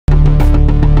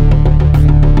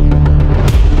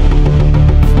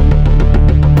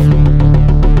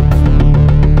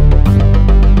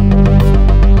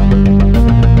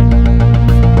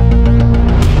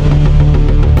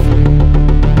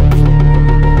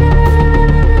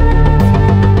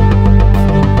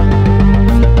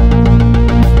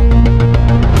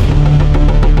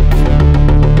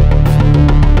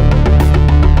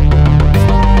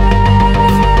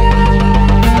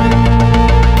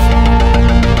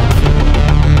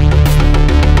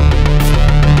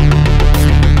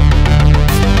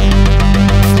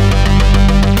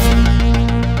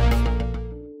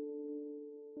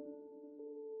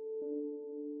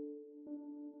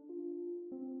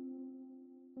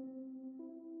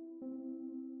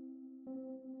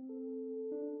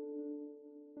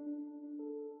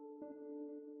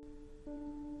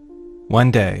One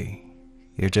day,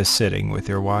 you're just sitting with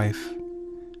your wife,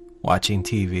 watching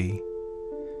TV.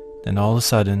 Then all of a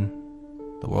sudden,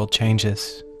 the world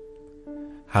changes.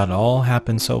 How'd it all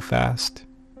happen so fast?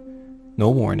 No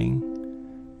warning,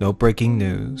 no breaking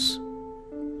news,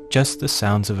 just the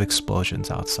sounds of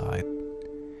explosions outside,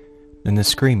 and the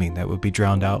screaming that would be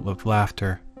drowned out with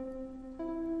laughter.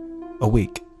 A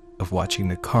week of watching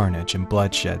the carnage and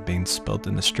bloodshed being spilled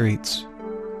in the streets,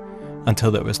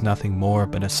 until there was nothing more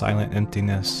but a silent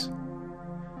emptiness.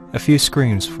 A few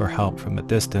screams for help from a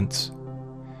distance.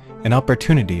 An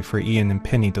opportunity for Ian and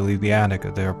Penny to leave the attic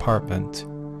of their apartment.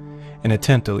 An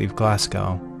attempt to leave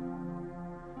Glasgow.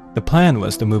 The plan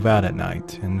was to move out at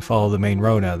night and follow the main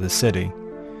road out of the city,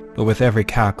 but with every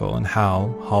cackle and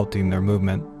howl halting their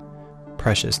movement,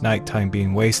 precious nighttime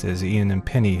being wasted as Ian and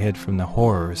Penny hid from the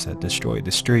horrors that destroyed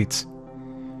the streets.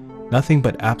 Nothing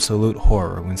but absolute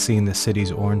horror when seeing the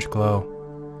city's orange glow.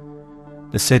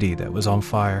 The city that was on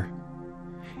fire.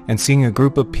 And seeing a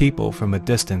group of people from a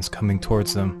distance coming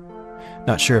towards them.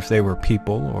 Not sure if they were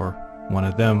people or one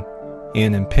of them.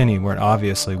 Ian and Penny weren't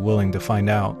obviously willing to find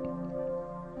out.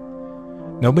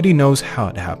 Nobody knows how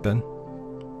it happened,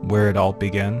 where it all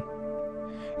began.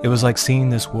 It was like seeing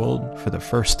this world for the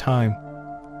first time.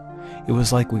 It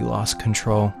was like we lost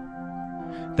control.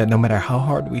 That no matter how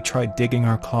hard we tried digging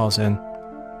our claws in,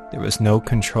 there was no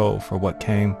control for what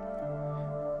came.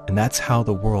 And that's how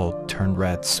the world turned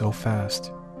red so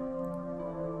fast.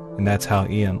 And that's how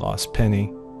Ian lost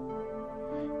Penny.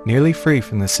 Nearly free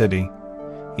from the city,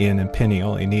 Ian and Penny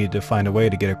only needed to find a way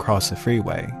to get across the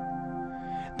freeway.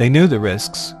 They knew the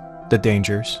risks, the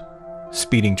dangers,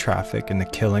 speeding traffic and the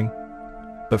killing,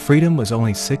 but freedom was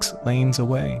only 6 lanes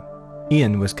away.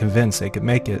 Ian was convinced they could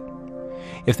make it.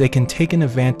 If they can take an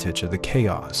advantage of the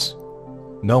chaos,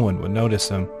 no one would notice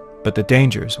them, but the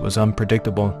dangers was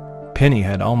unpredictable. Penny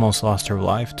had almost lost her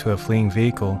life to a fleeing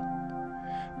vehicle,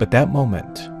 but that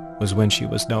moment was when she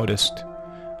was noticed.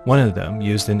 One of them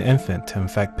used an infant to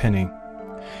infect Penny.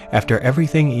 After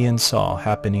everything Ian saw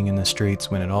happening in the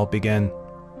streets when it all began,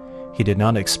 he did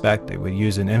not expect they would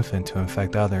use an infant to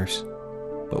infect others,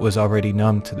 but was already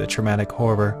numb to the traumatic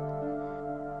horror.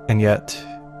 And yet,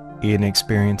 Ian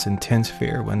experienced intense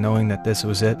fear when knowing that this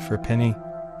was it for Penny.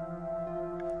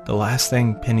 The last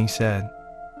thing Penny said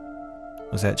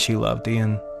was that she loved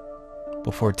Ian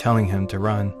before telling him to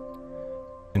run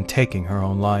and taking her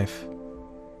own life.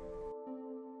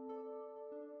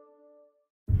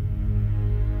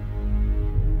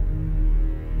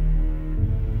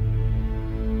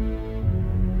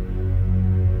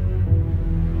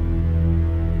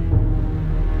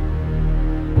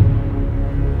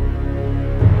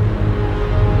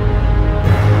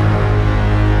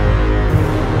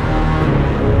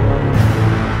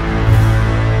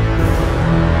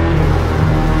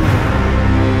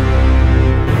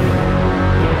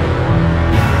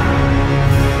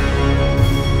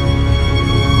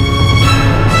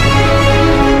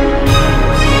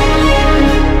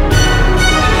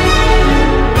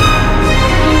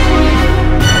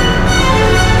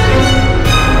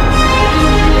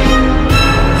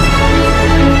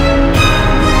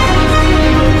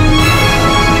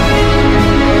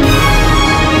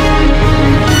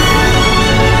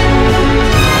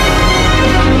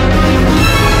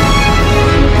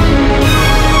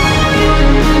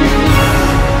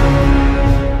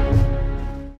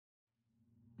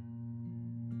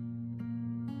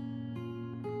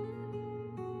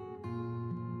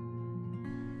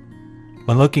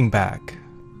 When looking back,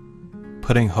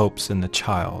 putting hopes in the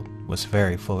child was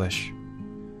very foolish.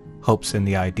 Hopes in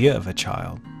the idea of a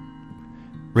child.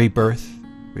 Rebirth,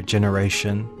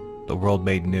 regeneration, the world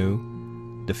made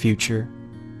new, the future.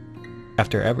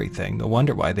 After everything, no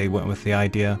wonder why they went with the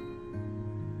idea.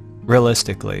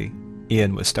 Realistically,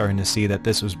 Ian was starting to see that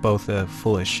this was both a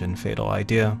foolish and fatal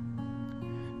idea.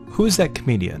 Who is that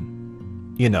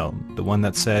comedian? You know, the one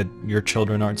that said, "Your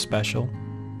children aren't special"?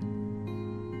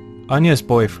 Anya's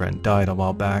boyfriend died a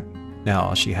while back. Now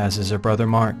all she has is her brother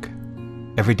Mark.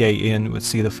 Every day Ian would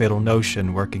see the fatal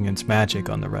notion working its magic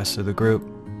on the rest of the group.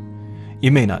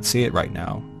 You may not see it right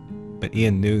now, but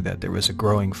Ian knew that there was a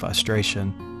growing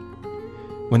frustration.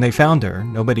 When they found her,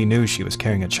 nobody knew she was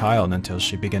carrying a child until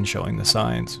she began showing the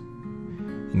signs.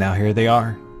 And now here they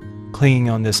are, clinging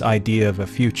on this idea of a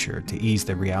future to ease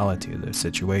the reality of their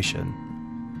situation.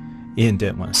 Ian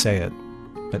didn't want to say it,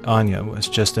 but Anya was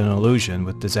just an illusion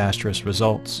with disastrous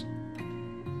results.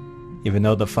 Even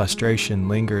though the frustration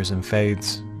lingers and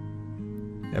fades,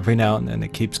 every now and then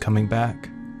it keeps coming back.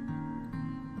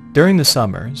 During the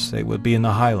summers, they would be in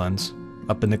the highlands,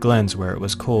 up in the glens where it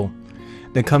was cool,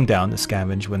 then come down to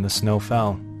scavenge when the snow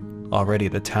fell, Already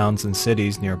the towns and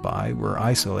cities nearby were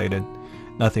isolated,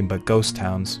 nothing but ghost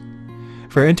towns.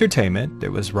 For entertainment,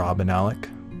 there was Rob and Alec,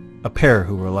 a pair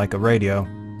who were like a radio.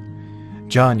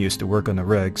 John used to work on the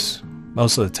rigs.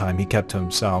 Most of the time he kept to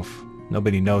himself.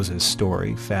 Nobody knows his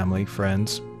story, family,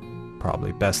 friends.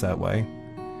 Probably best that way.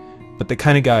 But the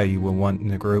kind of guy you would want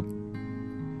in a group.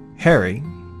 Harry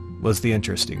was the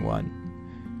interesting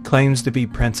one. Claims to be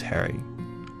Prince Harry.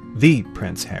 The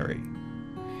Prince Harry.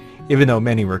 Even though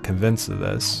many were convinced of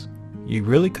this, you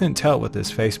really couldn't tell with his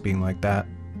face being like that.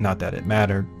 Not that it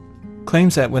mattered.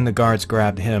 Claims that when the guards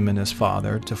grabbed him and his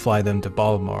father to fly them to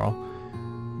Baltimore,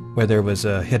 where there was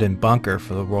a hidden bunker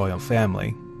for the royal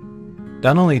family,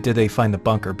 not only did they find the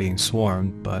bunker being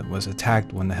swarmed, but was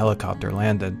attacked when the helicopter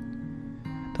landed.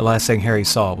 The last thing Harry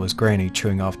saw was Granny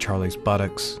chewing off Charlie's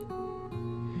buttocks.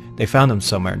 They found him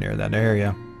somewhere near that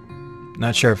area.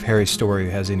 Not sure if Harry's story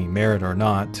has any merit or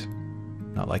not.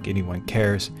 Not like anyone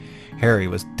cares. Harry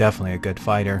was definitely a good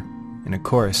fighter, and of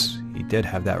course, he did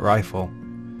have that rifle.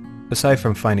 Aside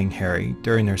from finding Harry,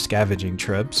 during their scavenging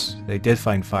trips, they did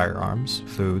find firearms,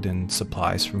 food, and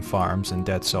supplies from farms and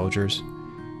dead soldiers,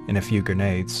 and a few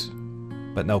grenades,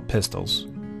 but no pistols.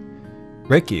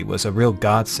 Ricky was a real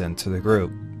godsend to the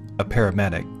group, a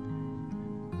paramedic.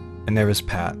 And there was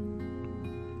Pat,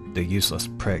 the useless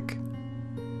prick.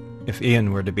 If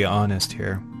Ian were to be honest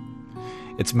here,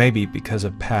 it's maybe because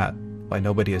of Pat why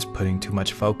nobody is putting too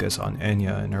much focus on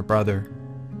Enya and her brother.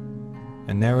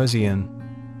 And there was Ian.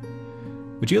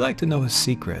 Would you like to know a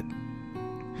secret?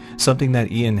 Something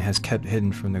that Ian has kept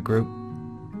hidden from the group?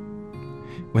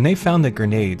 When they found the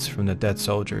grenades from the dead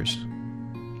soldiers,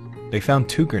 they found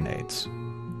 2 grenades,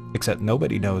 except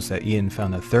nobody knows that Ian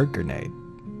found a 3rd grenade.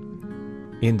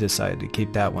 Ian decided to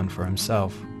keep that one for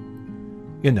himself.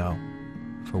 You know,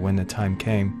 for when the time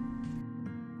came.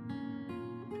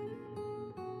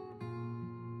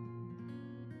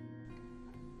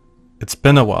 It's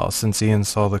been a while since Ian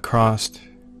saw the cross.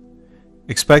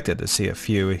 Expected to see a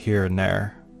few here and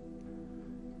there,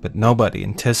 but nobody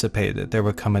anticipated that there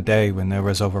would come a day when there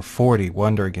was over 40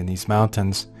 wandering in these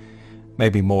mountains,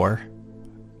 maybe more,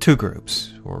 2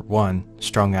 groups, or 1,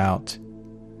 strung out.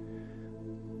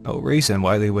 No reason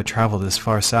why they would travel this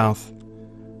far south,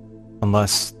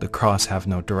 unless the cross have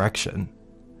no direction.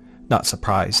 Not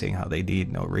surprising how they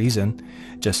need no reason,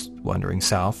 just wandering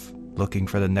south, looking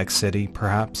for the next city,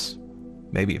 perhaps.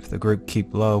 Maybe if the group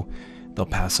keep low, they'll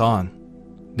pass on.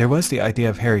 There was the idea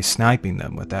of Harry sniping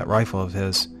them with that rifle of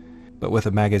his, but with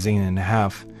a magazine and a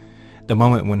half. The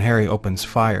moment when Harry opens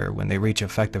fire, when they reach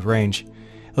effective range,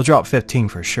 he'll drop 15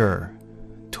 for sure,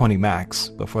 20 max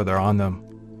before they're on them,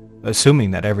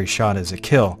 assuming that every shot is a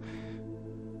kill.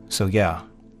 So yeah,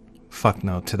 fuck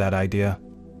no to that idea.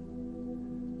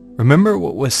 Remember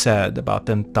what was said about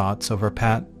them thoughts over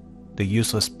Pat, the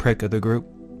useless prick of the group?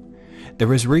 There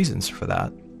was reasons for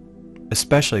that.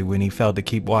 Especially when he failed to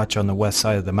keep watch on the west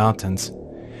side of the mountains,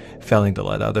 failing to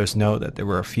let others know that there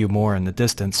were a few more in the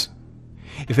distance.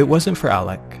 If it wasn't for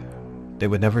Alec, they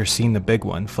would never have seen the big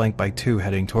one flanked by 2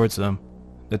 heading towards them.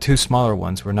 The 2 smaller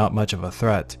ones were not much of a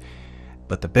threat,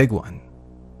 but the big one,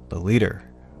 the leader,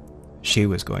 she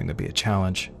was going to be a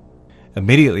challenge.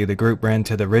 Immediately the group ran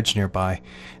to the ridge nearby.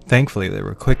 Thankfully they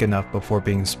were quick enough before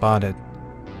being spotted,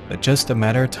 but just a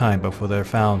matter of time before they're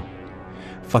found.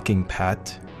 Fucking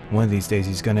Pat. One of these days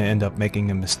he's going to end up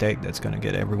making a mistake that's going to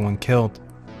get everyone killed.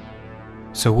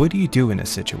 So what do you do in a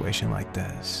situation like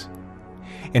this?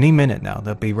 Any minute now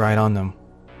they'll be right on them.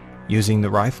 Using the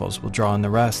rifles will draw on the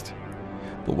rest.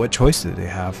 But what choice do they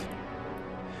have?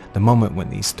 The moment when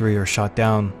these 3 are shot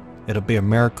down, it'll be a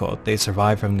miracle if they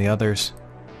survive from the others.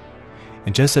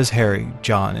 And just as Harry,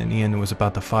 John, and Ian was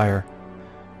about to fire,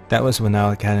 that was when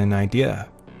Alec had an idea.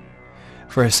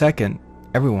 For a second,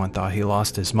 everyone thought he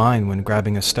lost his mind when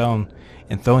grabbing a stone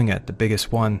and throwing it at the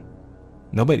biggest one.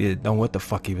 Nobody did know what the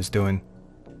fuck he was doing.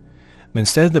 But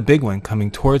instead of the big one coming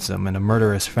towards them in a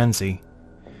murderous frenzy,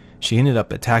 she ended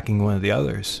up attacking one of the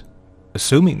others,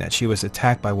 assuming that she was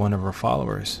attacked by one of her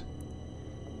followers.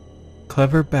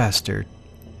 Clever bastard.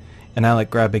 And Alec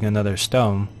grabbing another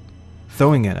stone,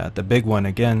 throwing it at the big one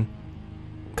again,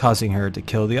 causing her to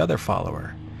kill the other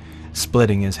follower,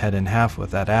 splitting his head in half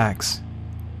with that axe.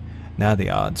 Now the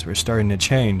odds were starting to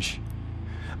change,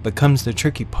 but comes the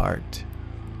tricky part,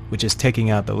 which is taking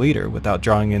out the leader without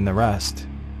drawing in the rest.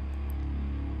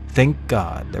 Thank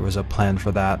God there was a plan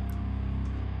for that.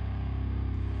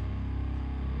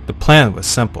 The plan was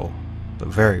simple, but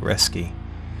very risky.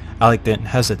 Alec didn't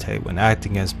hesitate when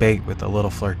acting as bait with a little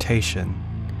flirtation.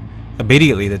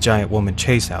 Immediately the giant woman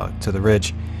chased Alec to the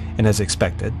ridge, and as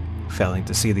expected, failing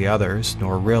to see the others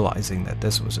nor realizing that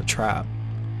this was a trap.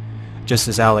 Just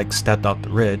as Alex stepped off the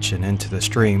ridge and into the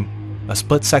stream, a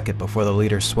split second before the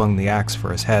leader swung the axe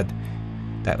for his head,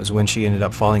 that was when she ended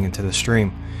up falling into the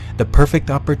stream, the perfect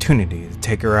opportunity to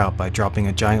take her out by dropping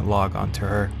a giant log onto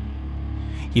her.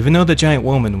 Even though the giant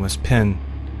woman was pinned,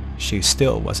 she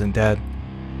still wasn't dead.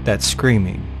 That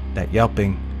screaming, that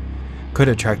yelping, could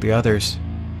attract the others,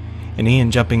 and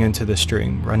Ian jumping into the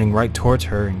stream, running right towards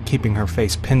her and keeping her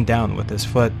face pinned down with his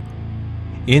foot.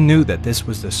 Ian knew that this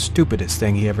was the stupidest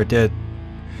thing he ever did,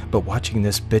 but watching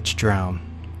this bitch drown,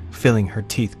 feeling her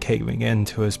teeth caving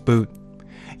into his boot,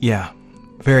 yeah,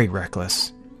 very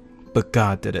reckless. But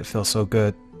God, did it feel so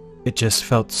good. It just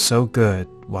felt so good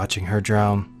watching her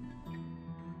drown.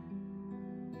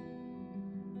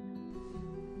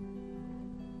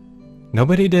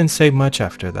 Nobody didn't say much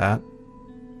after that.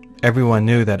 Everyone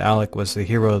knew that Alec was the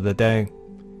hero of the day,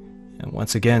 and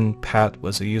once again Pat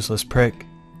was a useless prick.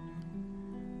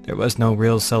 There was no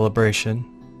real celebration.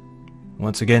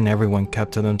 Once again everyone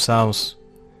kept to themselves,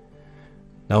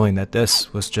 knowing that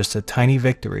this was just a tiny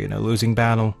victory in a losing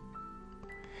battle.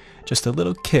 Just a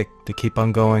little kick to keep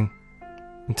on going,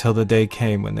 until the day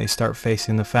came when they start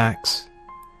facing the facts.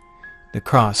 The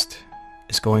Cross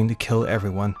is going to kill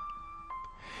everyone,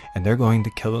 and they're going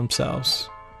to kill themselves.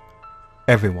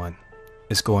 Everyone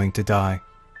is going to die.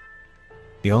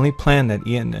 The only plan that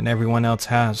Ian and everyone else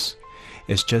has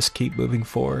is just keep moving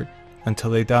forward until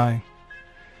they die.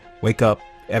 Wake up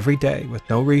every day with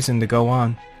no reason to go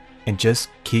on, and just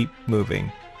keep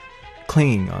moving,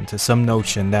 clinging onto some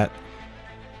notion that,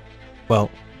 well,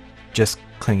 just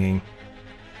clinging.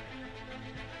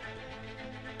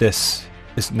 This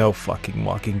is no fucking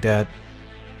Walking Dead.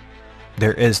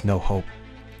 There is no hope.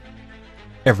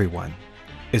 Everyone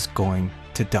is going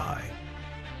to die.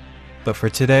 But for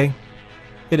today,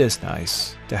 it is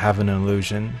nice to have an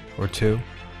illusion or two.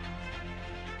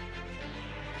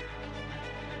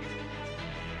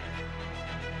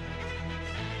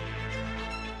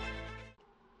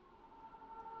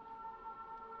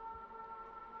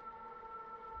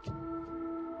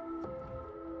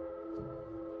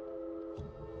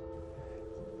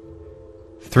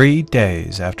 Three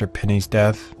days after Penny's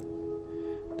death,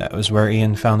 that was where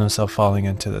Ian found himself falling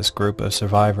into this group of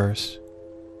survivors.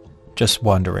 Just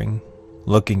wondering,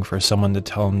 looking for someone to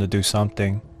tell him to do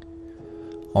something,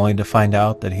 only to find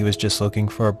out that he was just looking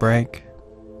for a break.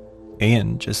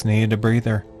 Ian just needed a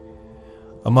breather,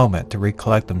 a moment to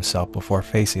recollect himself before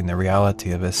facing the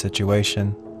reality of his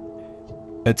situation.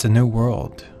 It's a new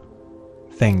world.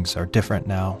 Things are different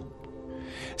now.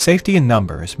 Safety in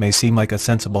numbers may seem like a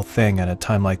sensible thing at a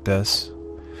time like this,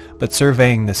 but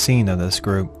surveying the scene of this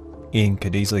group, Ian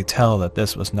could easily tell that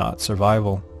this was not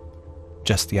survival.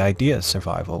 Just the idea of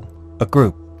survival. A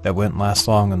group that wouldn't last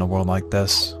long in a world like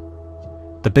this.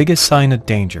 The biggest sign of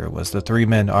danger was the three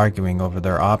men arguing over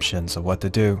their options of what to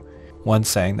do, one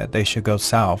saying that they should go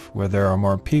south where there are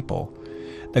more people,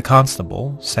 the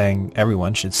constable saying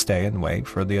everyone should stay and wait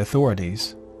for the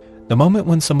authorities. The moment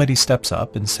when somebody steps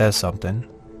up and says something,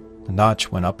 the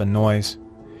notch went up in noise,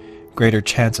 greater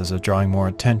chances of drawing more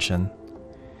attention.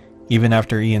 Even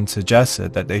after Ian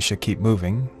suggested that they should keep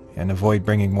moving and avoid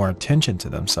bringing more attention to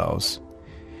themselves,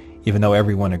 even though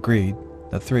everyone agreed,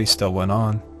 the three still went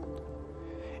on.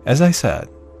 As I said,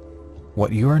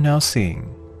 what you are now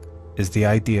seeing is the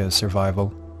idea of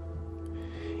survival.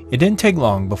 It didn't take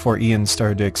long before Ian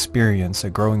started to experience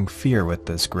a growing fear with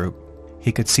this group.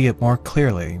 He could see it more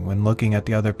clearly when looking at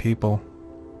the other people.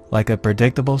 Like a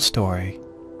predictable story.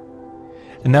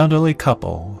 An elderly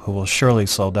couple who will surely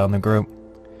slow down the group.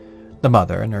 The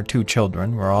mother and her two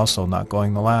children were also not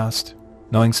going to last,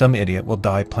 knowing some idiot will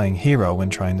die playing hero when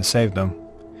trying to save them.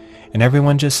 And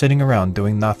everyone just sitting around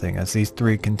doing nothing as these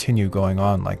three continue going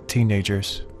on like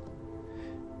teenagers.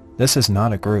 This is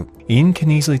not a group. Ian can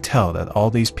easily tell that all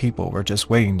these people were just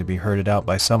waiting to be herded out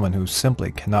by someone who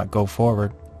simply cannot go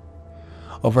forward.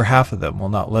 Over half of them will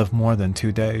not live more than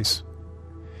 2 days.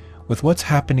 With what's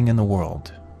happening in the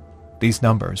world, these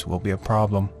numbers will be a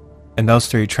problem, and those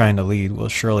three trying to lead will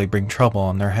surely bring trouble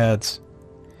on their heads.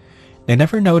 They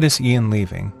never noticed Ian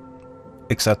leaving,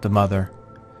 except the mother.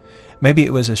 Maybe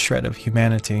it was a shred of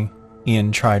humanity.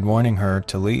 Ian tried warning her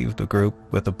to leave the group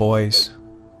with the boys.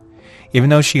 Even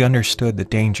though she understood the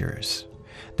dangers,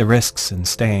 the risks in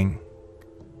staying,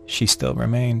 she still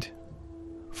remained.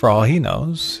 For all he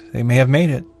knows, they may have made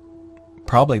it,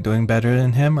 probably doing better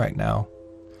than him right now.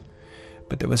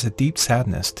 But there was a deep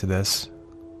sadness to this,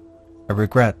 a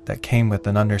regret that came with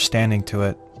an understanding to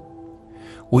it.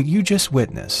 What you just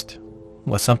witnessed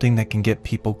was something that can get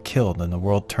people killed and the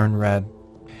world turn red,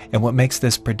 and what makes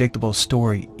this predictable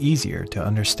story easier to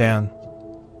understand.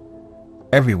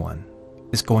 Everyone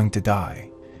is going to die.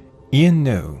 Ian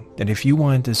knew that if you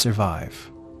wanted to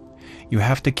survive, you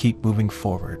have to keep moving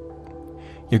forward.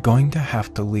 You're going to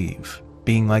have to leave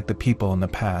being like the people in the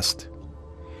past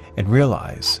and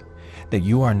realize that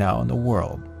you are now in a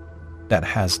world that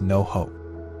has no hope.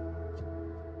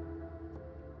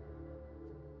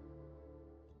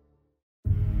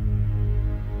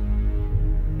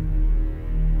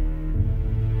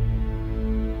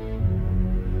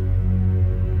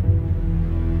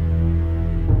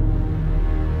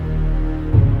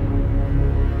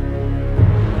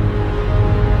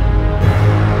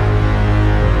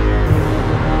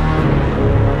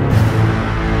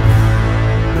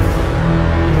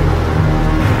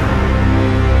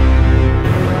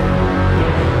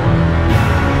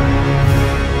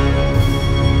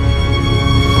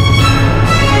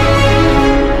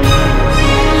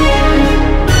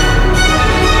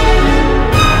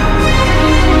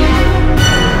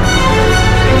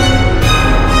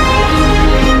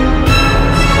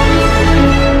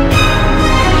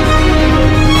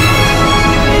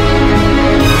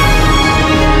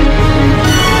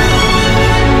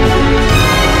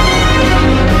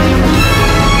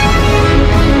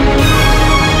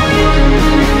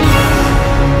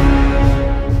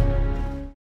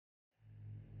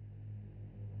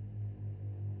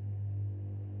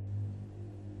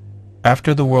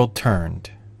 After the world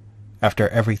turned, after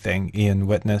everything Ian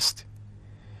witnessed,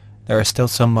 there are still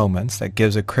some moments that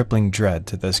gives a crippling dread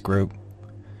to this group,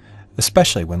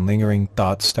 especially when lingering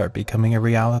thoughts start becoming a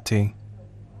reality.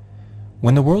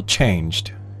 When the world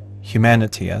changed,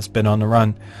 humanity has been on the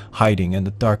run, hiding in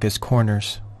the darkest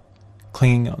corners,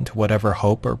 clinging onto whatever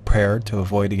hope or prayer to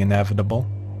avoid the inevitable.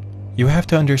 You have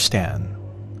to understand,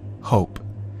 hope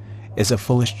is a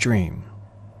foolish dream.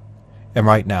 And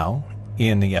right now,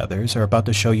 Ian and the others are about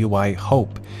to show you why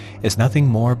hope is nothing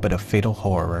more but a fatal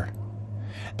horror.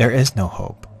 There is no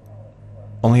hope.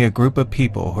 Only a group of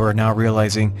people who are now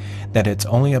realizing that it's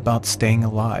only about staying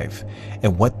alive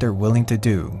and what they're willing to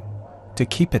do to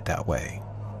keep it that way.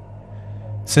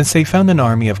 Since they found an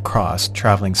army of Cross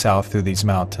traveling south through these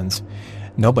mountains,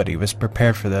 nobody was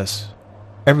prepared for this.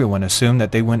 Everyone assumed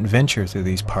that they wouldn't venture through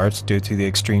these parts due to the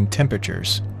extreme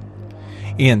temperatures.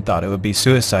 Ian thought it would be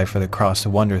suicide for the Cross to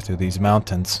wander through these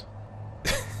mountains.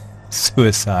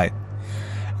 Suicide.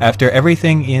 After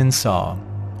everything Ian saw,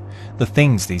 the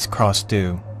things these Cross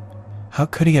do, how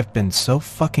could he have been so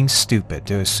fucking stupid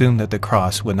to assume that the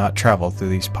Cross would not travel through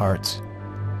these parts?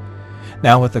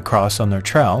 Now with the Cross on their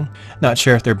trail, not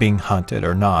sure if they're being hunted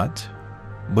or not,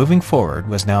 moving forward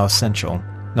was now essential.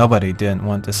 Nobody didn't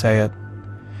want to say it,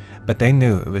 but they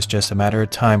knew it was just a matter of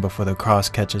time before the Cross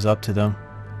catches up to them.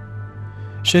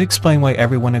 Should explain why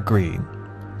everyone agreed,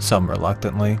 some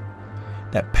reluctantly,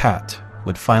 that Pat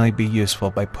would finally be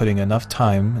useful by putting enough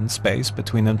time and space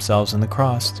between themselves and the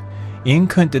Cross. Ian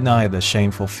couldn't deny the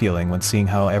shameful feeling when seeing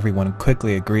how everyone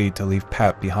quickly agreed to leave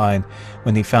Pat behind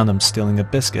when he found him stealing a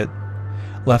biscuit,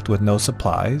 left with no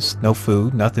supplies, no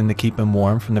food, nothing to keep him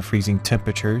warm from the freezing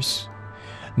temperatures.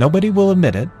 Nobody will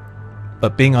admit it,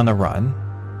 but being on the run,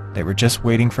 they were just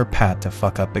waiting for Pat to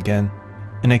fuck up again.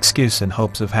 An excuse in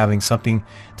hopes of having something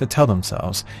to tell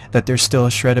themselves that there's still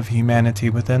a shred of humanity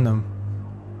within them.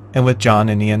 And with John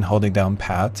and Ian holding down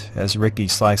Pat as Ricky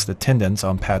sliced the tendons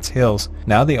on Pat's heels,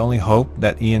 now the only hope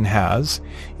that Ian has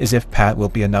is if Pat will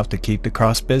be enough to keep the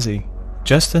Cross busy.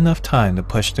 Just enough time to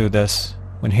push through this.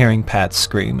 When hearing Pat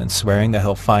scream and swearing that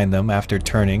he'll find them after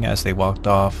turning as they walked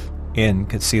off, Ian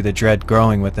could see the dread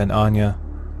growing within Anya.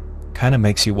 Kinda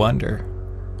makes you wonder,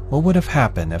 what would have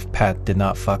happened if Pat did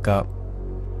not fuck up?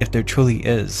 If there truly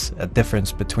is a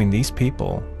difference between these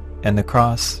people and the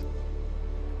Cross.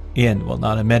 Ian will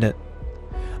not admit it,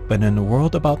 but in a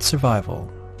world about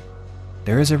survival,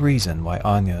 there is a reason why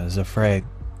Anya is afraid.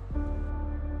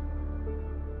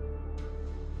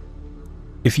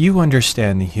 If you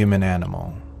understand the human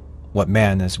animal, what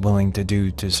man is willing to do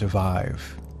to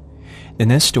survive, then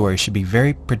this story should be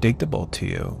very predictable to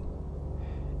you,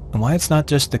 and why it's not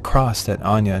just the Cross that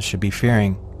Anya should be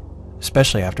fearing,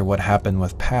 especially after what happened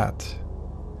with Pat.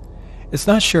 It's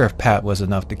not sure if Pat was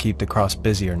enough to keep the Cross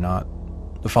busy or not.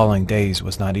 The following days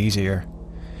was not easier.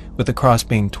 With the Cross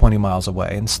being 20 miles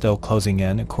away and still closing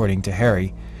in, according to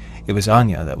Harry, it was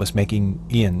Anya that was making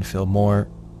Ian feel more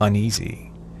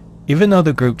uneasy. Even though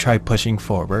the group tried pushing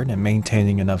forward and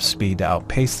maintaining enough speed to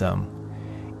outpace them,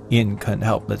 Ian couldn't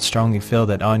help but strongly feel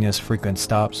that Anya's frequent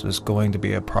stops was going to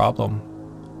be a problem.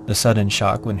 The sudden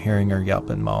shock when hearing her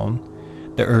yelp and moan,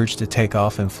 the urge to take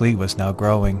off and flee was now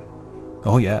growing.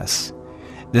 Oh yes,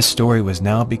 this story was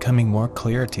now becoming more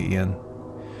clear to Ian.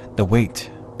 The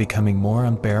weight becoming more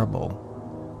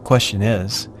unbearable. Question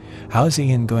is, how is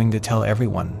Ian going to tell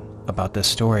everyone about this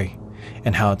story?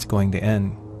 and how it's going to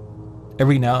end.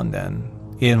 Every now and then,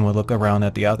 Ian would look around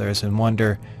at the others and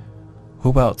wonder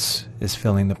who else is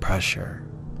feeling the pressure.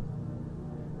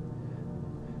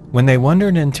 When they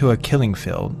wandered into a killing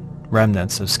field,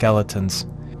 remnants of skeletons,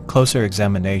 closer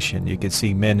examination you could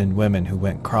see men and women who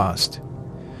went crossed.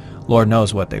 Lord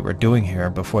knows what they were doing here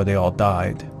before they all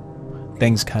died.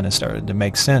 Things kind of started to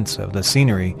make sense of the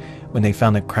scenery when they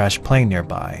found a crashed plane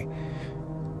nearby.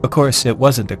 Of course, it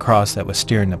wasn't the cross that was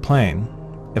steering the plane.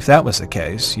 If that was the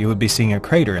case, you would be seeing a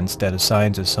crater instead of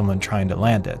signs of someone trying to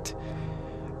land it.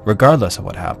 Regardless of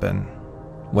what happened,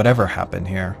 whatever happened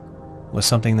here was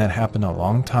something that happened a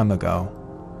long time ago.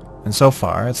 And so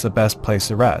far, it's the best place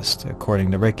to rest,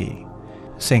 according to Ricky.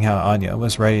 Seeing how Anya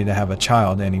was ready to have a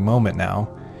child any moment now,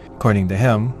 according to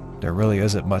him, there really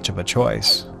isn't much of a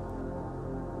choice.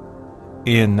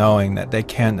 Ian, knowing that they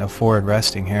can't afford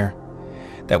resting here,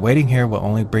 that waiting here will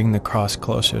only bring the cross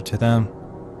closer to them,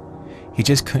 he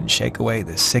just couldn't shake away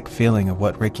the sick feeling of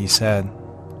what Ricky said.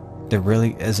 There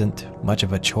really isn't much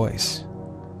of a choice.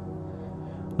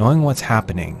 Knowing what's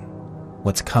happening,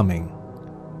 what's coming,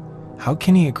 how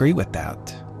can he agree with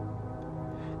that?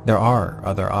 There are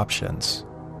other options.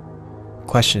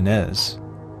 Question is,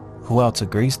 who else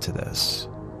agrees to this?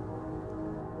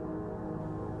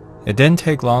 It didn't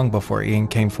take long before Ian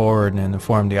came forward and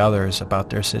informed the others about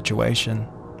their situation.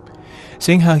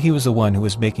 Seeing how he was the one who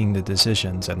was making the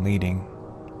decisions and leading,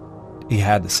 he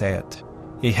had to say it.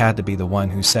 He had to be the one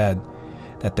who said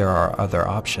that there are other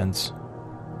options.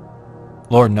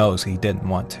 Lord knows he didn't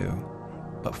want to,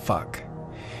 but fuck.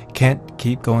 Can't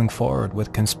keep going forward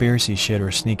with conspiracy shit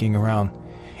or sneaking around.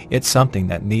 It's something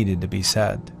that needed to be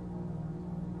said.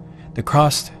 The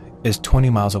cross is 20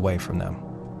 miles away from them,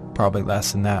 probably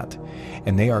less than that,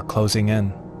 and they are closing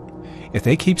in. If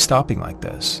they keep stopping like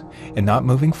this and not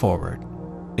moving forward,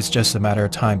 it's just a matter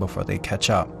of time before they catch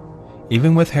up.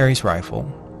 Even with Harry's rifle,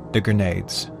 the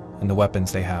grenades, and the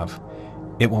weapons they have,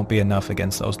 it won't be enough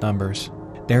against those numbers.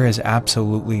 There is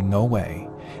absolutely no way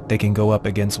they can go up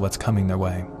against what's coming their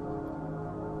way.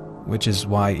 Which is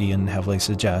why Ian heavily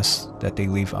suggests that they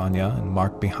leave Anya and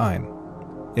Mark behind.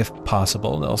 If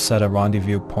possible, they'll set a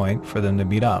rendezvous point for them to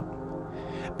meet up.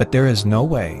 But there is no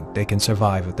way they can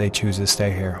survive if they choose to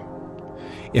stay here.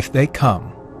 If they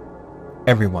come,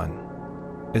 everyone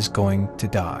is going to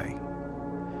die.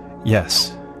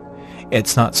 Yes,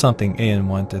 it's not something Ian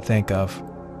wanted to think of.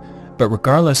 But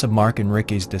regardless of Mark and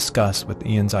Ricky's disgust with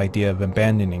Ian's idea of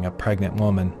abandoning a pregnant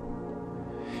woman,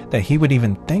 that he would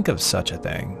even think of such a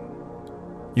thing,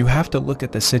 you have to look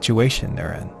at the situation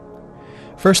they're in.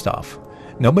 First off,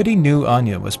 nobody knew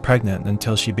Anya was pregnant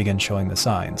until she began showing the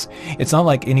signs. It's not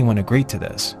like anyone agreed to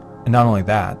this. And not only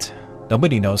that,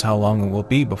 nobody knows how long it will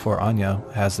be before Anya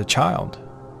has the child,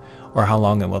 or how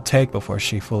long it will take before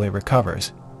she fully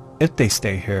recovers. If they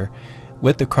stay here,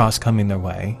 with the cross coming their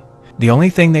way, the only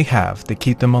thing they have to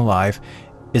keep them alive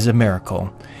is a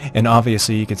miracle, and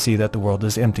obviously you can see that the world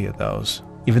is empty of those.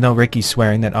 Even though Ricky's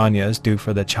swearing that Anya is due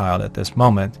for the child at this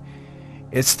moment,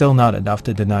 it's still not enough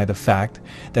to deny the fact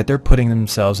that they're putting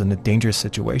themselves in a dangerous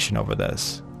situation over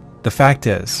this. The fact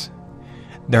is,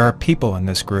 there are people in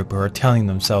this group who are telling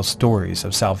themselves stories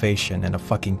of salvation and a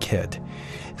fucking kid,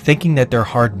 thinking that they're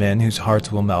hard men whose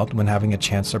hearts will melt when having a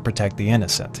chance to protect the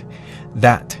innocent.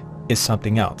 That is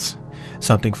something else,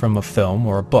 something from a film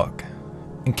or a book.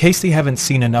 In case they haven't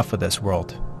seen enough of this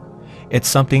world, it's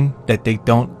something that they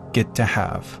don't get to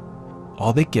have.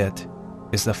 All they get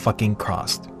is the fucking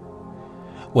cross.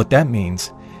 What that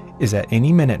means is that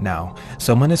any minute now,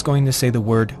 someone is going to say the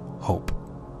word hope.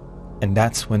 And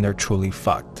that's when they're truly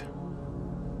fucked.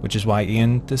 Which is why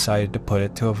Ian decided to put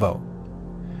it to a vote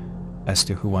as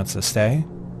to who wants to stay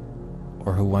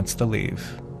or who wants to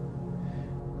leave.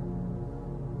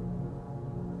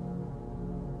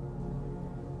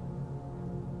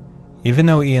 Even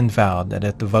though Ian vowed that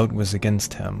if the vote was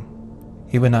against him,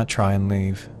 he would not try and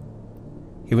leave.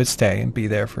 He would stay and be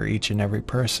there for each and every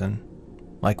person,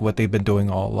 like what they've been doing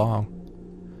all along.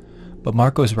 But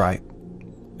Mark was right.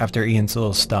 After Ian's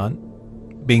little stunt,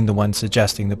 being the one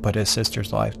suggesting to put his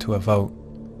sister's life to a vote,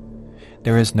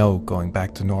 there is no going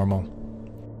back to normal.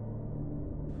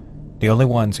 The only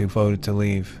ones who voted to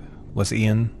leave was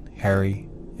Ian, Harry,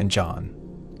 and John.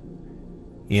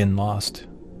 Ian lost.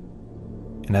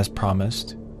 And as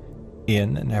promised,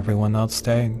 Ian and everyone else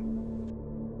stayed.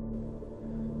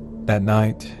 That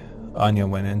night, Anya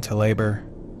went into labor.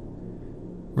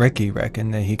 Ricky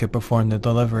reckoned that he could perform the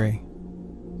delivery.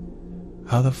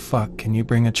 How the fuck can you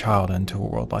bring a child into a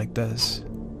world like this?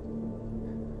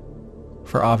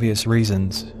 For obvious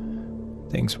reasons,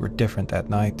 things were different that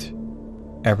night.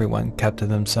 Everyone kept to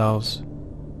themselves,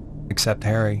 except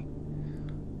Harry.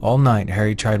 All night,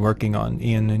 Harry tried working on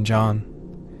Ian and John,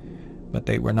 but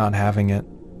they were not having it.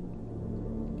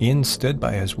 Ian stood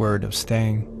by his word of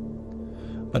staying,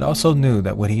 but also knew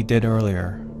that what he did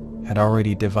earlier had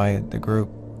already divided the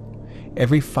group.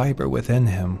 Every fiber within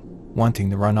him wanting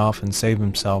to run off and save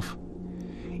himself.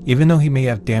 Even though he may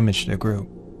have damaged the group,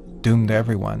 doomed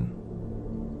everyone,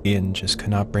 Ian just could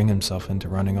not bring himself into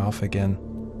running off again.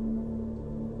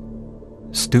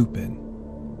 Stupid.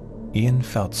 Ian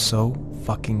felt so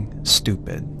fucking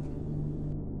stupid.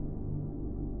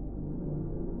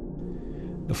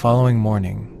 The following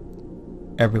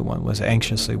morning, everyone was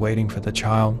anxiously waiting for the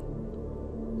child.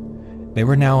 They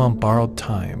were now on borrowed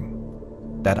time,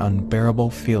 that unbearable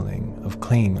feeling of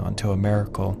clinging onto a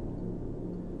miracle.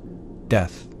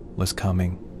 Death was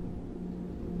coming.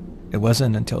 It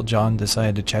wasn't until John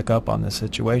decided to check up on the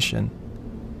situation,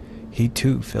 he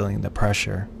too feeling the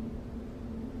pressure.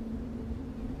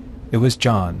 It was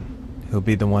John who would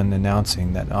be the one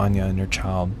announcing that Anya and her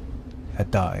child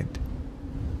had died.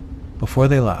 Before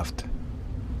they left,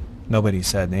 nobody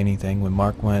said anything when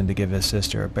Mark wanted to give his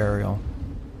sister a burial.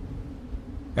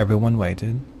 Everyone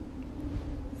waited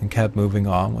and kept moving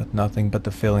on with nothing but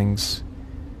the feelings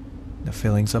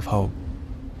of hope.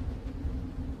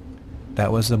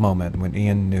 That was the moment when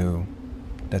Ian knew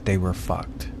that they were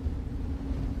fucked.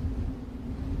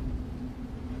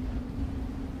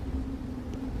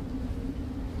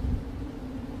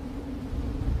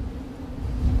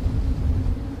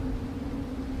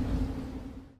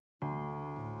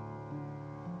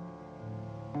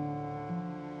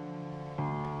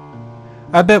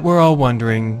 I bet we're all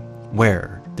wondering,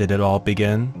 where did it all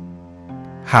begin?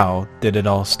 How did it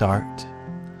all start?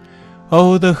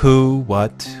 Oh, the who,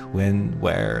 what, when,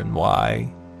 where, and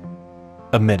why.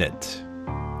 Admit it.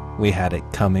 We had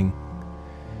it coming.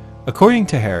 According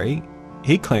to Harry,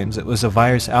 he claims it was a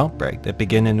virus outbreak that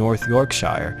began in North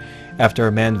Yorkshire after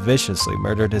a man viciously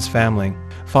murdered his family.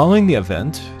 Following the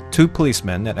event, 2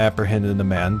 policemen that apprehended the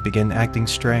man began acting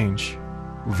strange,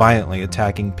 violently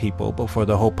attacking people before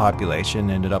the whole population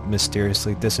ended up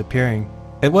mysteriously disappearing.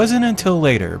 It wasn't until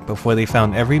later before they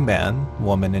found every man,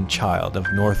 woman, and child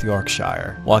of North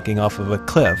Yorkshire walking off of a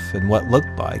cliff in what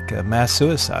looked like a mass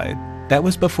suicide. That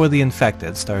was before the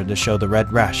infected started to show the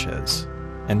red rashes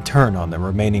and turn on the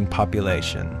remaining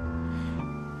population.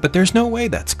 But there's no way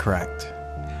that's correct.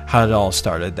 How it all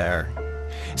started there,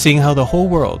 seeing how the whole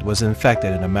world was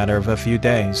infected in a matter of a few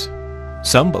days.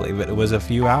 Some believe it was a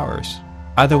few hours.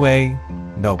 Either way,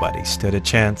 nobody stood a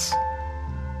chance.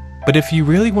 But if you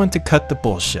really want to cut the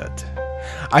bullshit,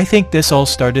 I think this all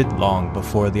started long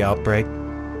before the outbreak.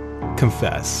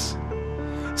 Confess.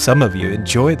 Some of you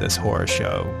enjoy this horror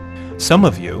show. Some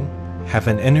of you have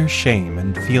an inner shame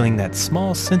and feeling that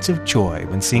small sense of joy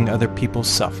when seeing other people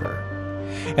suffer,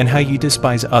 and how you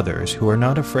despise others who are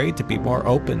not afraid to be more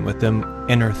open with them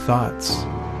inner thoughts.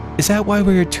 Is that why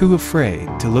we are too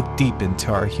afraid to look deep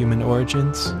into our human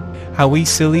origins? How we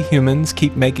silly humans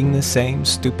keep making the same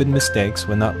stupid mistakes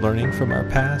when not learning from our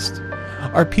past?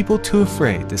 Are people too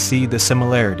afraid to see the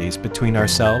similarities between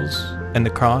ourselves and the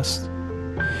cross?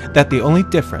 That the only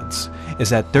difference is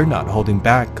that they're not holding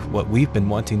back what we've been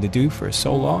wanting to do for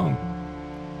so long?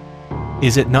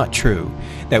 Is it not true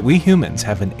that we humans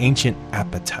have an ancient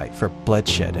appetite for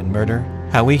bloodshed and murder?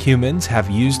 How we humans have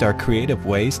used our creative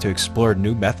ways to explore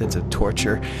new methods of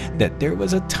torture, that there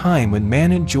was a time when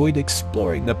man enjoyed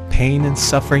exploring the pain and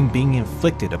suffering being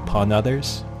inflicted upon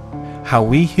others? How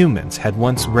we humans had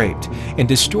once raped and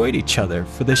destroyed each other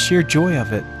for the sheer joy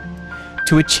of it,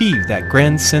 to achieve that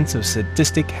grand sense of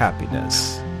sadistic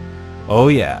happiness. Oh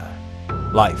yeah,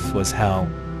 life was hell.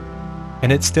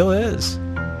 And it still is.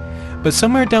 But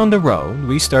somewhere down the road,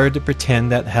 we started to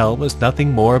pretend that hell was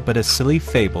nothing more but a silly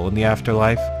fable in the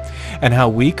afterlife, and how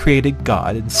we created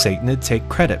God and Satan to take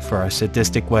credit for our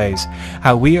sadistic ways,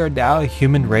 how we are now a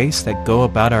human race that go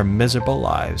about our miserable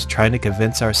lives trying to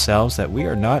convince ourselves that we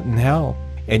are not in hell,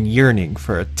 and yearning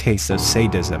for a taste of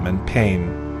sadism and pain.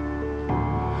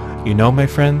 You know, my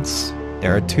friends,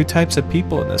 there are 2 types of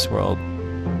people in this world,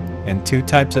 and 2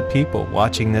 types of people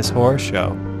watching this horror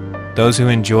show. Those who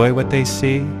enjoy what they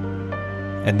see,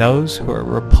 and those who are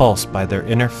repulsed by their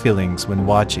inner feelings when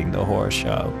watching the horror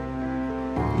show.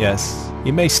 Yes,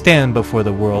 you may stand before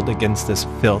the world against this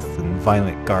filth and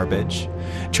violent garbage,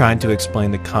 trying to explain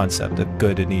the concept of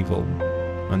good and evil,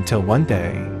 until one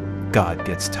day, God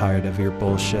gets tired of your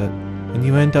bullshit, and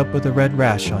you end up with a red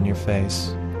rash on your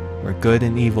face, where good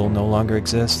and evil no longer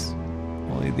exists,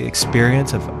 only the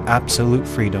experience of absolute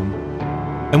freedom.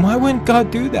 And why wouldn't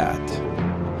God do that?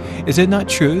 Is it not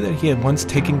true that he had once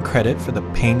taken credit for the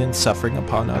pain and suffering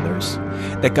upon others?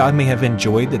 That God may have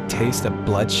enjoyed the taste of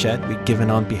bloodshed we given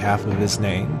on behalf of his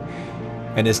name,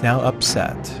 and is now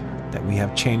upset that we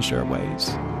have changed our ways?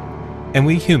 And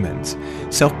we humans,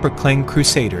 self-proclaimed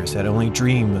crusaders that only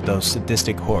dream of those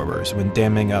sadistic horrors when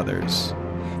damning others.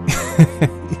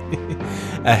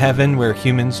 A heaven where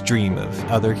humans dream of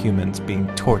other humans being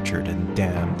tortured and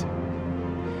damned.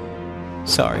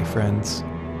 Sorry, friends.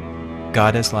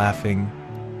 God is laughing.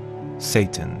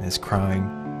 Satan is crying.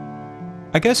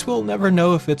 I guess we'll never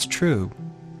know if it's true,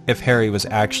 if Harry was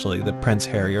actually the Prince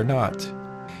Harry or not.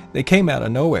 They came out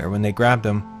of nowhere when they grabbed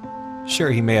him. Sure,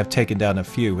 he may have taken down a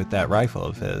few with that rifle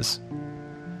of his.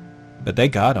 But they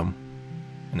got him.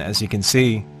 And as you can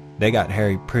see, they got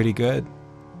Harry pretty good.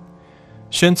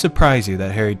 Shouldn't surprise you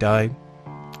that Harry died.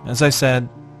 As I said,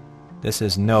 this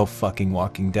is no fucking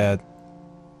Walking Dead.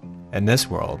 In this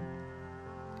world,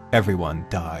 everyone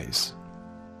dies.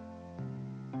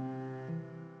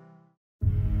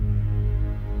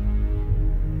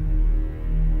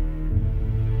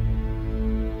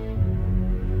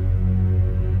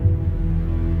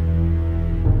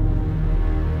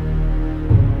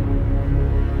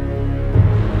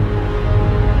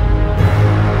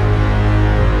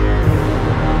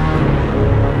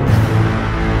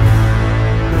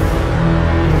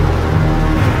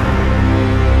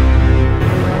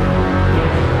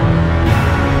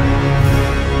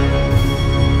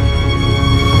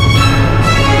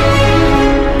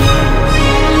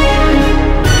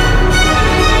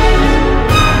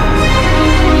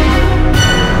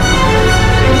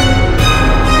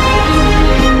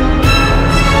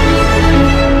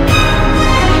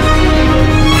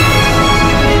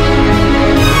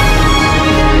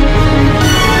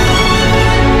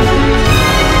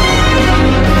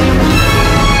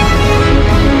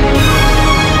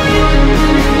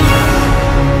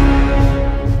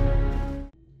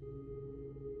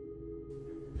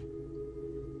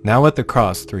 Now at the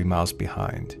cross 3 miles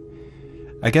behind.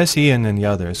 I guess Ian and the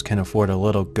others can afford a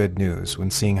little good news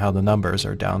when seeing how the numbers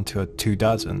are down to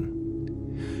 24.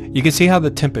 You can see how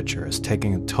the temperature is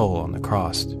taking a toll on the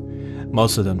cross,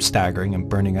 most of them staggering and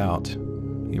burning out.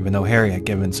 Even though Harry had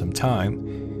given some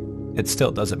time, it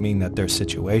still doesn't mean that their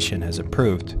situation has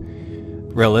improved.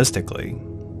 Realistically,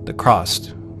 the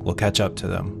cross will catch up to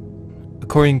them.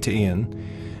 According to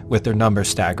Ian, with their numbers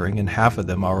staggering and half of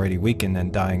them already weakened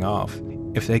and dying off,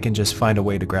 if they can just find a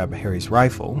way to grab Harry's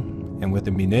rifle, and with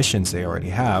the munitions they already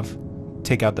have,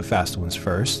 take out the fast ones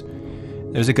first,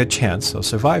 there's a good chance they'll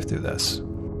survive through this.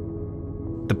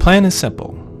 The plan is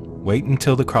simple. Wait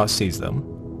until the cross sees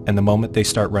them, and the moment they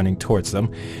start running towards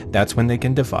them, that's when they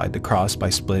can divide the cross by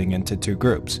splitting into 2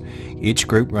 groups, each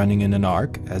group running in an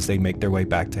arc as they make their way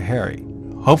back to Harry.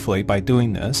 Hopefully, by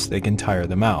doing this, they can tire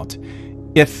them out,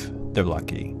 if they're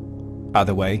lucky.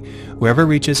 Either way, whoever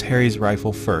reaches Harry's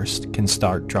rifle first can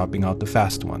start dropping out the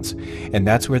fast ones, and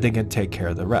that's where they can take care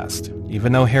of the rest.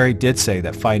 Even though Harry did say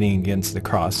that fighting against the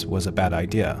cross was a bad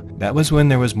idea, that was when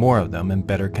there was more of them in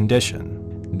better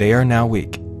condition. They are now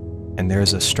weak, and there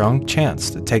is a strong chance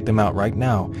to take them out right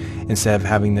now instead of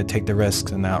having to take the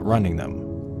risks and outrunning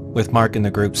them. With Mark and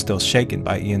the group still shaken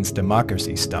by Ian's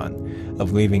democracy stunt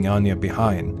of leaving Anya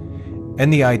behind,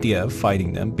 and the idea of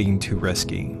fighting them being too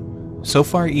risky. So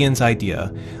far, Ian's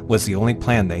idea was the only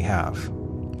plan they have.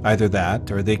 Either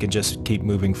that, or they can just keep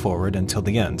moving forward until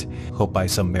the end, hope by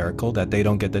some miracle that they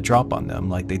don't get the drop on them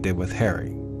like they did with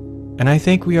Harry. And I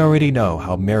think we already know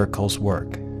how miracles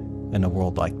work in a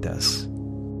world like this.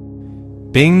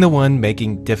 Being the one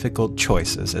making difficult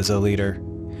choices as a leader,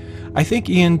 I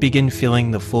think Ian began feeling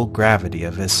the full gravity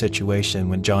of his situation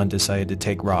when John decided to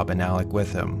take Rob and Alec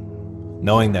with him.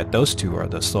 Knowing that those two are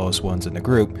the slowest ones in the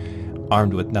group,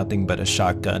 armed with nothing but a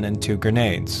shotgun and 2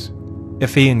 grenades.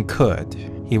 If Ian could,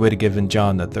 he would have given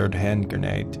John the 3rd hand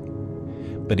grenade.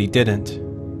 But he didn't.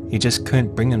 He just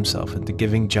couldn't bring himself into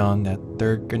giving John that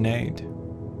 3rd grenade.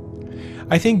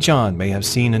 I think John may have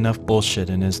seen enough bullshit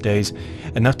in his days,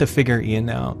 enough to figure Ian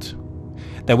out.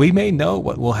 That we may know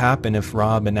what will happen if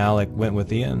Rob and Alec went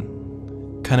with Ian.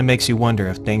 Kinda makes you wonder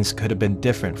if things could have been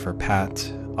different for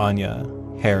Pat, Anya,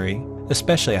 Harry,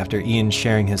 especially after Ian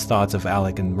sharing his thoughts of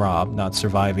Alec and Rob not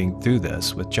surviving through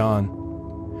this with John.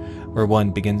 Where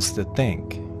one begins to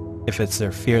think, if it's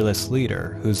their fearless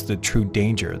leader who's the true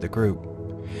danger of the group,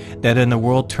 that in the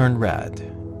world turned red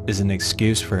is an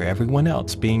excuse for everyone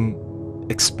else being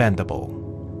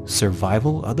expendable,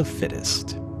 survival of the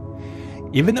fittest.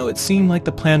 Even though it seemed like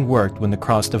the plan worked when the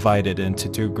cross divided into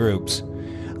 2 groups,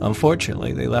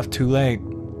 unfortunately they left too late.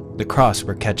 The cross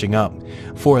were catching up,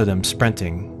 4 of them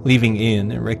sprinting, leaving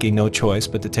Ian and Ricky no choice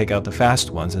but to take out the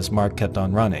fast ones as Mark kept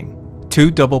on running. 2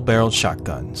 double-barreled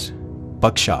shotguns.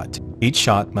 Buckshot. Each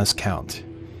shot must count,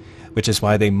 which is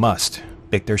why they must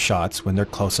pick their shots when they're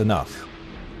close enough.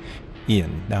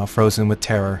 Ian, now frozen with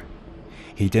terror.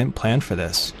 He didn't plan for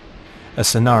this. A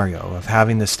scenario of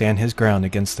having to stand his ground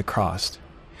against the crossed.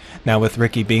 Now with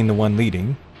Ricky being the one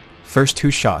leading, first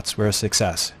 2 shots were a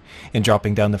success in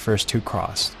dropping down the first 2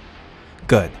 crossed.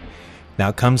 Good.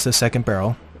 Now comes the second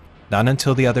barrel. Not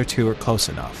until the other 2 are close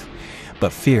enough.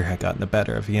 But fear had gotten the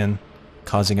better of Ian,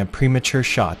 causing a premature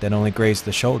shot that only grazed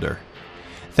the shoulder.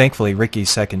 Thankfully, Ricky's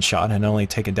second shot had only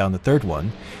taken down the third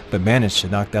one, but managed to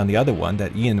knock down the other one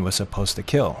that Ian was supposed to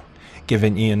kill,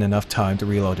 giving Ian enough time to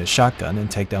reload his shotgun and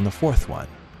take down the fourth one,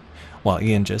 while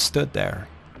Ian just stood there,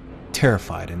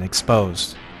 terrified and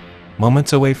exposed.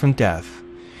 Moments away from death,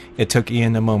 it took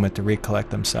Ian a moment to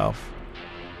recollect himself.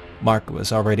 Mark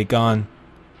was already gone,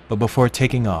 but before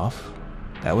taking off,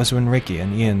 that was when Ricky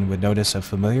and Ian would notice a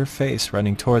familiar face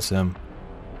running towards them.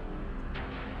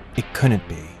 It couldn't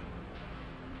be.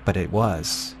 But it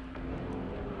was.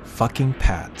 Fucking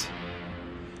Pat.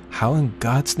 How in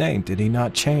God's name did he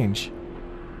not change?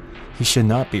 He should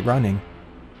not be running.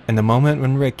 And the moment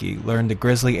when Ricky learned the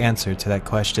grisly answer to that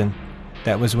question,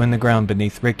 that was when the ground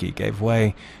beneath Ricky gave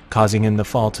way, causing him to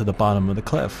fall to the bottom of the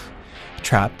cliff,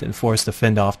 trapped and forced to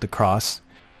fend off the cross.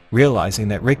 Realizing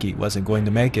that Ricky wasn't going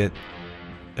to make it,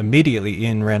 immediately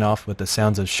Ian ran off with the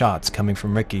sounds of shots coming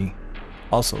from Ricky,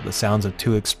 also the sounds of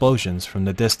 2 explosions from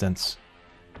the distance.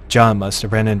 John must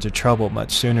have ran into trouble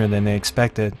much sooner than they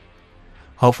expected.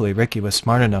 Hopefully Ricky was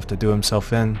smart enough to do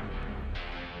himself in.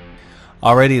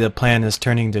 Already the plan is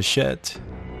turning to shit.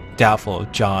 Doubtful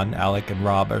if John, Alec, and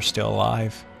Rob are still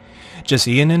alive. Just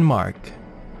Ian and Mark.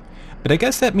 But I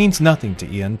guess that means nothing to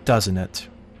Ian, doesn't it?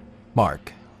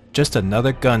 Mark, just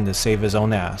another gun to save his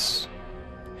own ass.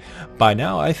 By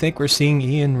now I think we're seeing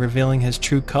Ian revealing his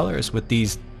true colors with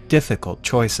these difficult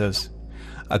choices.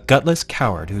 A gutless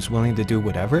coward who's willing to do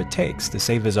whatever it takes to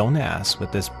save his own ass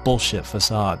with this bullshit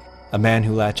facade. A man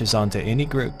who latches onto any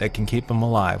group that can keep him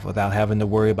alive without having to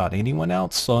worry about anyone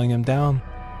else slowing him down.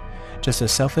 Just a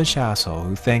selfish asshole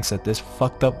who thinks that this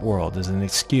fucked up world is an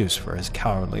excuse for his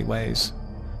cowardly ways.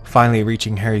 Finally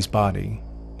reaching Harry's body.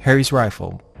 Harry's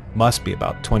rifle must be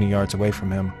about 20 yards away from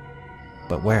him.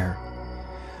 But where?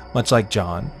 Much like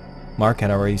John, Mark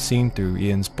had already seen through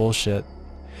Ian's bullshit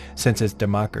since his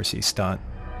democracy stunt.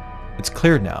 It's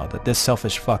clear now that this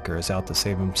selfish fucker is out to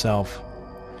save himself.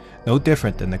 No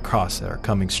different than the cross that are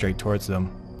coming straight towards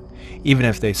them. Even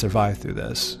if they survive through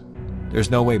this,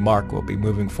 there's no way Mark will be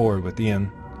moving forward with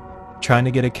Ian, trying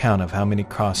to get a count of how many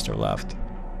crossed are left.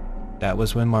 That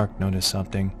was when Mark noticed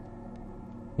something.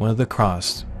 One of the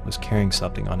crossed was carrying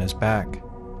something on his back.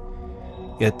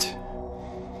 It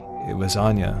was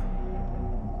Anya.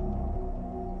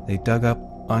 They dug up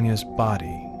Anya's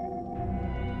body.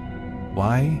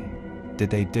 Why did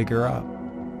they dig her up?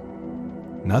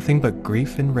 Nothing but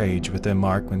grief and rage within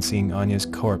Mark when seeing Anya's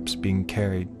corpse being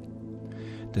carried.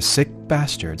 The sick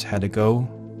bastards had to go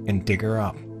and dig her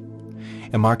up.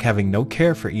 And Mark having no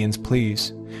care for Ian's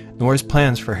pleas, nor his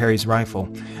plans for Harry's rifle,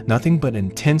 nothing but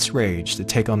intense rage to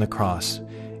take on the cross.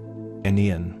 And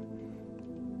Ian.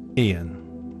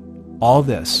 All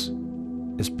this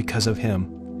is because of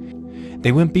him.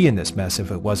 They wouldn't be in this mess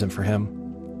if it wasn't for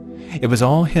him. It was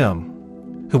all him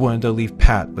who wanted to leave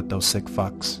Pat with those sick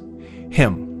fucks.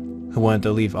 Him who wanted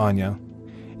to leave Anya.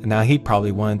 And now he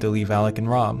probably wanted to leave Alec and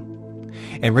Rob.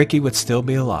 And Ricky would still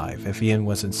be alive if Ian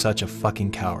wasn't such a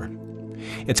fucking coward.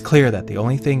 It's clear that the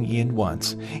only thing Ian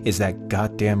wants is that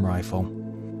goddamn rifle.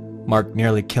 Mark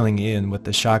nearly killing Ian with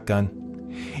the shotgun.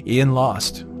 Ian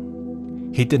lost.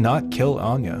 He did not kill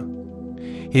Anya.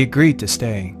 He agreed to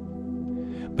stay.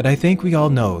 But I think we all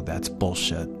know that's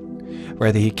bullshit.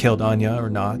 Whether he killed Anya or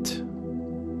not,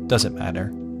 doesn't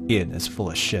matter. Ian is full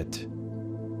of shit.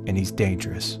 And he's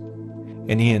dangerous.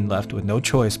 And Ian left with no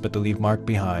choice but to leave Mark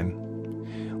behind.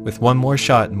 With one more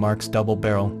shot in Mark's double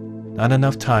barrel, not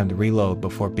enough time to reload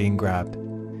before being grabbed.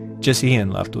 Just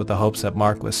Ian left with the hopes that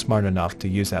Mark was smart enough to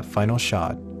use that final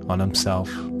shot on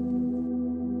himself.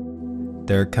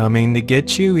 They're coming to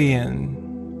get you,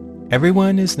 Ian.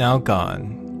 Everyone is now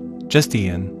gone. Just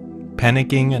Ian,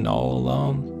 panicking and all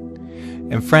alone.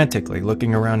 And frantically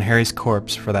looking around Harry's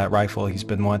corpse for that rifle he's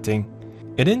been wanting.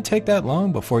 It didn't take that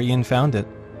long before Ian found it.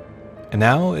 And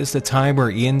now is the time where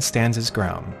Ian stands his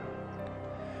ground.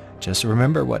 Just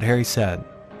remember what Harry said.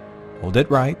 Hold it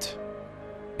right.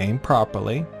 Aim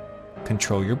properly.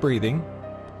 Control your breathing.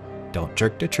 Don't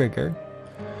jerk the trigger.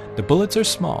 The bullets are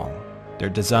small. They're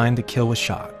designed to kill with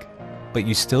shock. But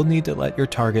you still need to let your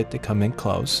target to come in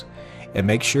close and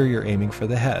make sure you're aiming for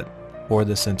the head or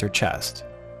the center chest.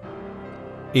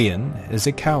 Ian is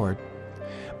a coward,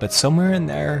 but somewhere in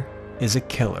there is a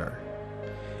killer.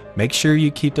 Make sure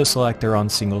you keep the selector on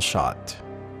single shot.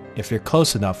 If you're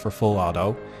close enough for full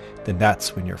auto, then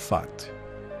that's when you're fucked.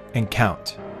 And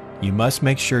count. You must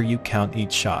make sure you count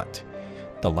each shot.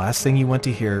 The last thing you want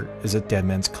to hear is a dead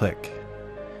man's click.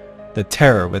 The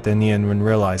terror within Ian when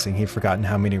realizing he'd forgotten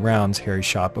how many rounds Harry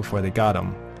shot before they got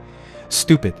him.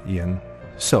 Stupid, Ian.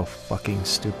 So fucking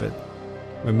stupid.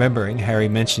 Remembering Harry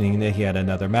mentioning that he had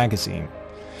another magazine.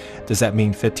 Does that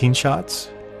mean 15 shots?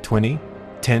 20?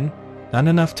 10? Not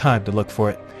enough time to look for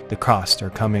it. The Crossed are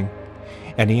coming.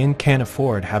 And Ian can't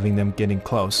afford having them getting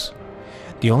close.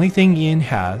 The only thing Ian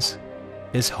has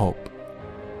is hope.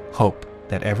 Hope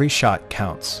that every shot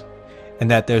counts. And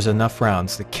that there's enough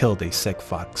rounds to kill these sick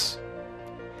fucks.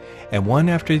 And one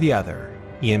after the other,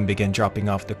 Ian began dropping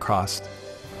off the Crossed.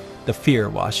 The fear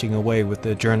washing away with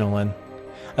the adrenaline.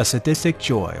 A sadistic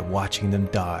joy of watching them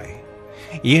die.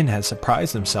 Ian had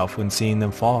surprised himself when seeing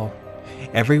them fall.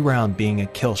 Every round being a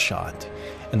kill shot,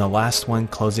 and the last one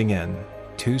closing in.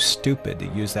 Too stupid to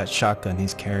use that shotgun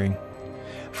he's carrying.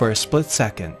 For a split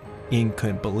second, Ian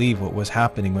couldn't believe what was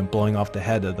happening when blowing off the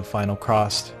head of the final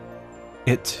Crossed.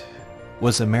 It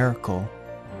was a miracle.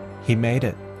 He made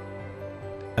it.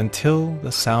 Until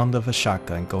the sound of a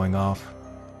shotgun going off,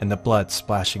 and the blood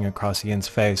splashing across Ian's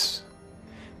face,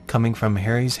 coming from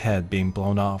Harry's head being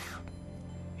blown off.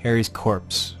 Harry's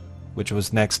corpse, which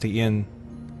was next to Ian,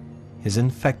 his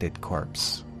infected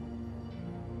corpse.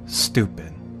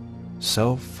 Stupid.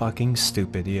 So fucking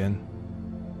stupid, Ian.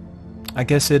 I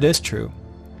guess it is true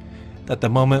that the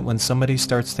moment when somebody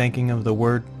starts thinking of the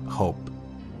word hope,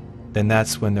 then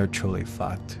that's when they're truly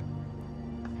fucked.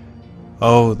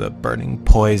 Oh, the burning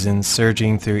poison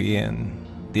surging through Ian,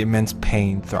 the immense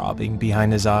pain throbbing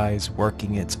behind his eyes,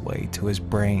 working its way to his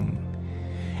brain.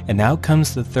 And now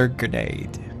comes the third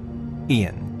grenade.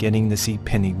 Ian getting to see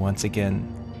Penny once again.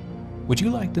 Would you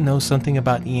like to know something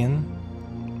about Ian?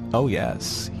 Oh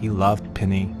yes, he loved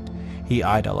Penny. He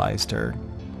idolized her.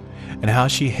 And how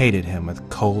she hated him with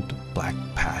cold, black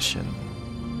passion.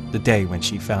 The day when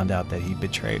she found out that he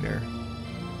betrayed her.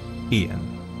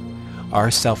 Ian, our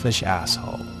selfish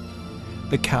asshole.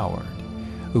 The coward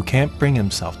who can't bring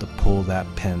himself to pull that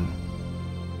pin.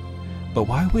 But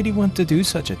why would he want to do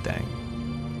such a thing?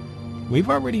 We've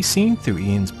already seen through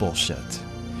Ian's bullshit.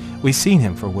 We've seen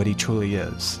him for what he truly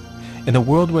is. In a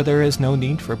world where there is no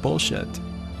need for bullshit.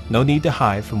 No need to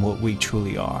hide from what we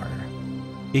truly are.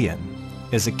 Ian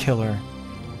is a killer.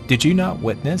 Did you not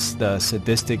witness the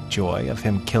sadistic joy of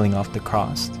him killing off the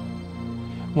Crossed?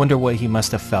 Wonder what he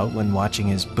must have felt when watching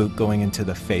his boot going into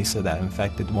the face of that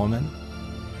infected woman?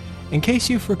 In case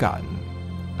you've forgotten,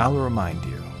 I'll remind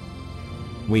you.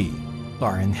 We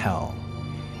are in hell.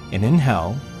 And in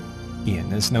hell,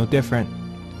 Ian is no different.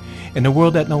 In a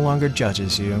world that no longer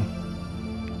judges you.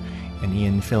 And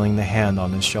Ian feeling the hand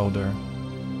on his shoulder.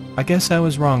 I guess I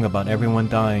was wrong about everyone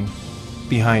dying.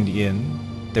 Behind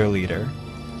Ian, their leader,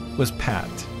 was Pat,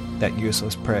 that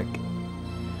useless prick.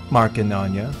 Mark and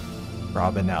Anya,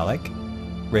 Rob and Alec,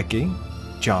 Ricky,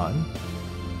 John,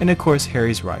 and of course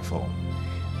Harry's rifle.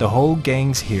 The whole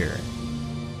gang's here.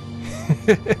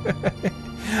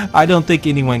 I don't think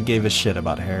anyone gave a shit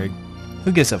about Harry.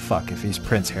 Who gives a fuck if he's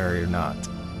Prince Harry or not?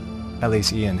 At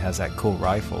least Ian has that cool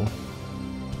rifle.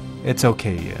 It's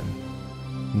okay, Ian.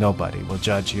 Nobody will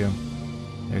judge you.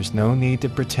 There's no need to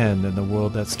pretend in the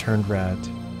world that's turned red.